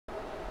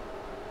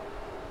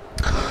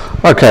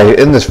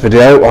Okay, in this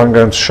video I'm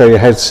going to show you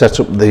how to set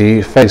up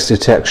the face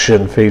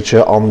detection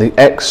feature on the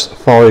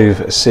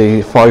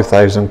X5C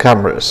 5000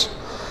 cameras.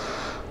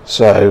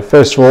 So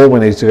first of all we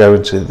need to go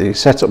into the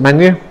setup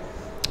menu,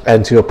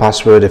 enter your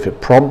password if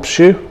it prompts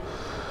you,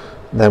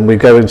 then we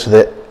go into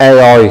the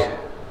AI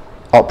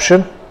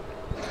option.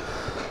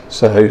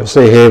 So you'll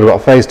see here we've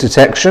got face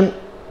detection.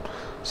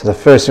 So the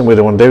first thing we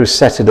want to do is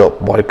set it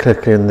up by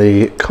clicking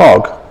the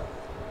cog.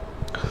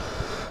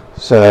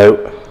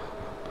 So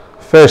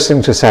first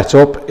thing to set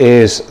up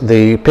is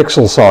the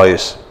pixel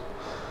size.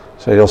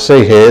 So you'll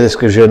see here this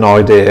gives you an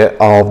idea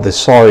of the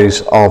size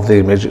of the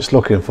image it's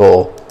looking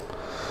for.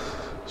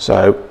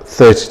 So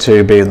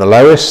 32 being the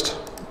lowest,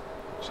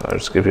 so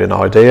just to give you an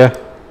idea.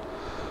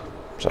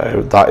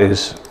 So that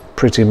is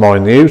pretty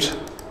minute,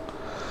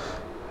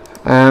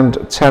 and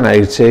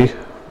 1080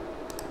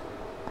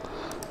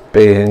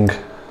 being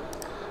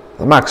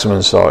the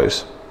maximum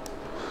size.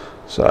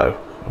 So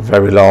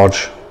very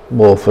large,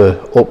 more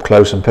for up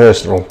close and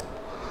personal.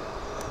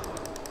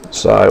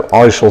 So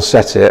I shall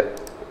set it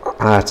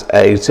at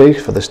 80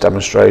 for this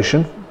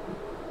demonstration.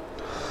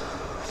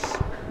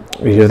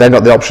 You've then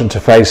got the option to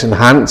face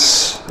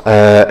enhance,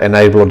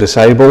 enable or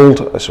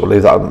disabled, so we'll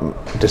leave that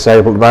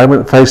disabled at the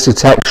moment. Face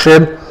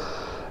detection,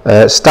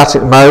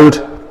 static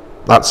mode,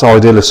 that's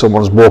ideal if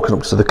someone's walking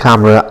up to the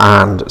camera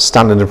and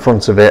standing in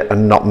front of it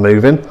and not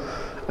moving.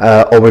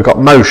 Or we've got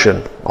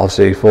motion,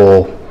 obviously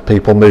for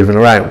people moving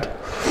around.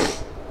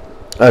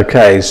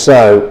 Okay,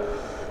 so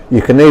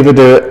you can either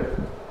do it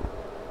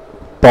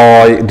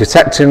by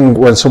detecting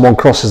when someone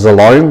crosses the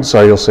line.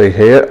 So you'll see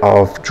here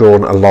I've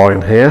drawn a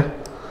line here,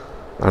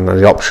 and then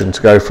the option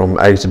to go from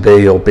A to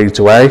B or B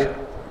to A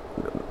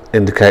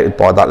indicated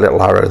by that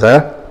little arrow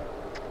there.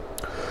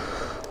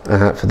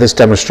 For this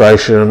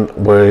demonstration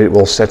we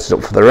will set it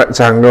up for the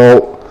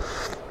rectangle.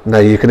 Now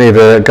you can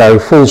either go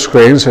full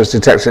screen, so it's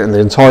detecting it in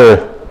the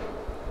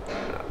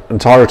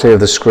entirety of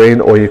the screen,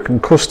 or you can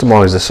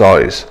customize the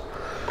size.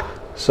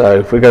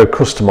 So if we go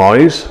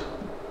customize,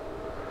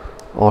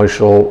 I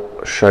shall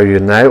show you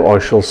now. I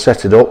shall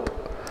set it up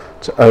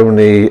to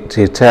only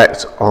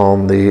detect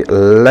on the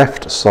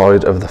left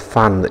side of the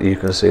fan that you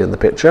can see in the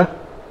picture.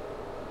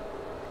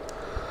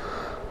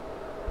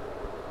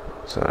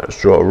 So let's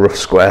draw a rough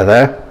square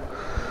there.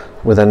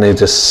 We then need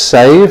to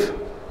save,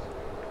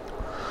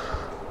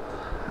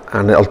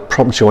 and it'll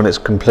prompt you when it's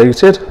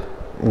completed.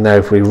 Now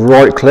if we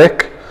right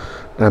click,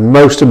 and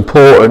most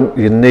important,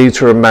 you need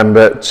to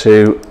remember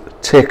to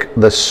tick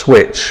the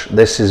switch.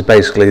 This is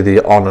basically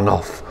the on and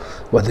off,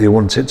 whether you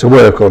want it to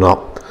work or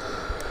not.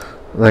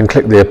 Then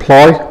click the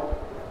apply.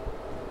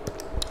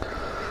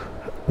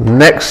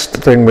 Next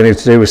thing we need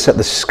to do is set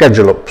the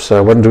schedule up.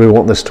 So when do we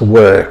want this to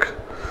work?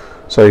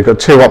 So you've got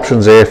two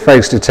options here: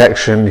 face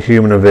detection,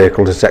 human and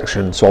vehicle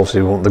detection. So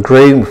obviously we want the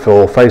green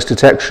for face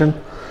detection.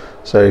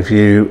 So if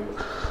you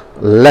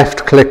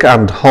left click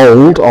and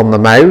hold on the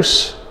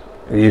mouse,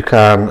 you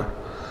can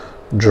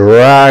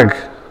drag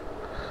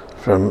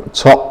from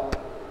top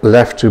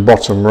left to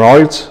bottom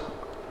right,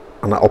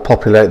 and that will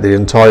populate the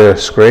entire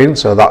screen.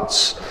 So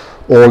that's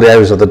all the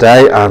hours of the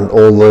day and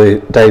all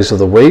the days of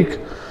the week.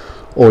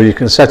 Or you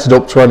can set it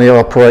up to only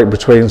operate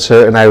between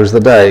certain hours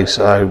of the day.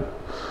 So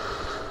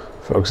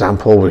for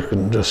example, we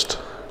can just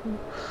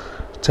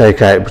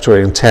take out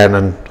between 10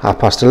 and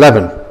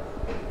 11:30.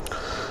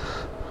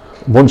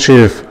 Once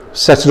you've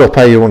set it up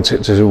how you want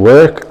it to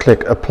work,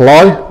 click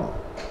apply,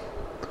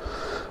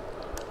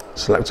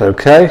 select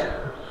OK.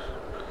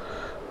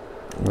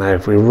 Now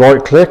if we right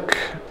click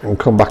and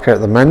come back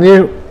out the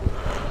menu,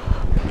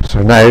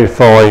 so now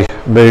if I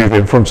move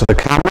in front of the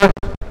camera,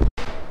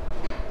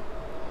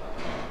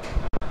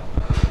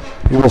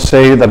 you will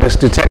see that it's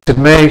detected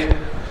me,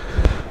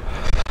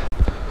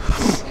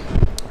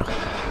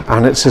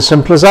 and it's as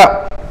simple as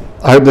that.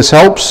 I hope this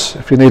helps.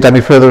 If you need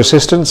any further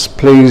assistance,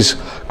 please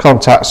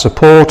contact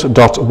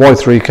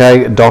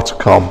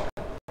support.y3k.com.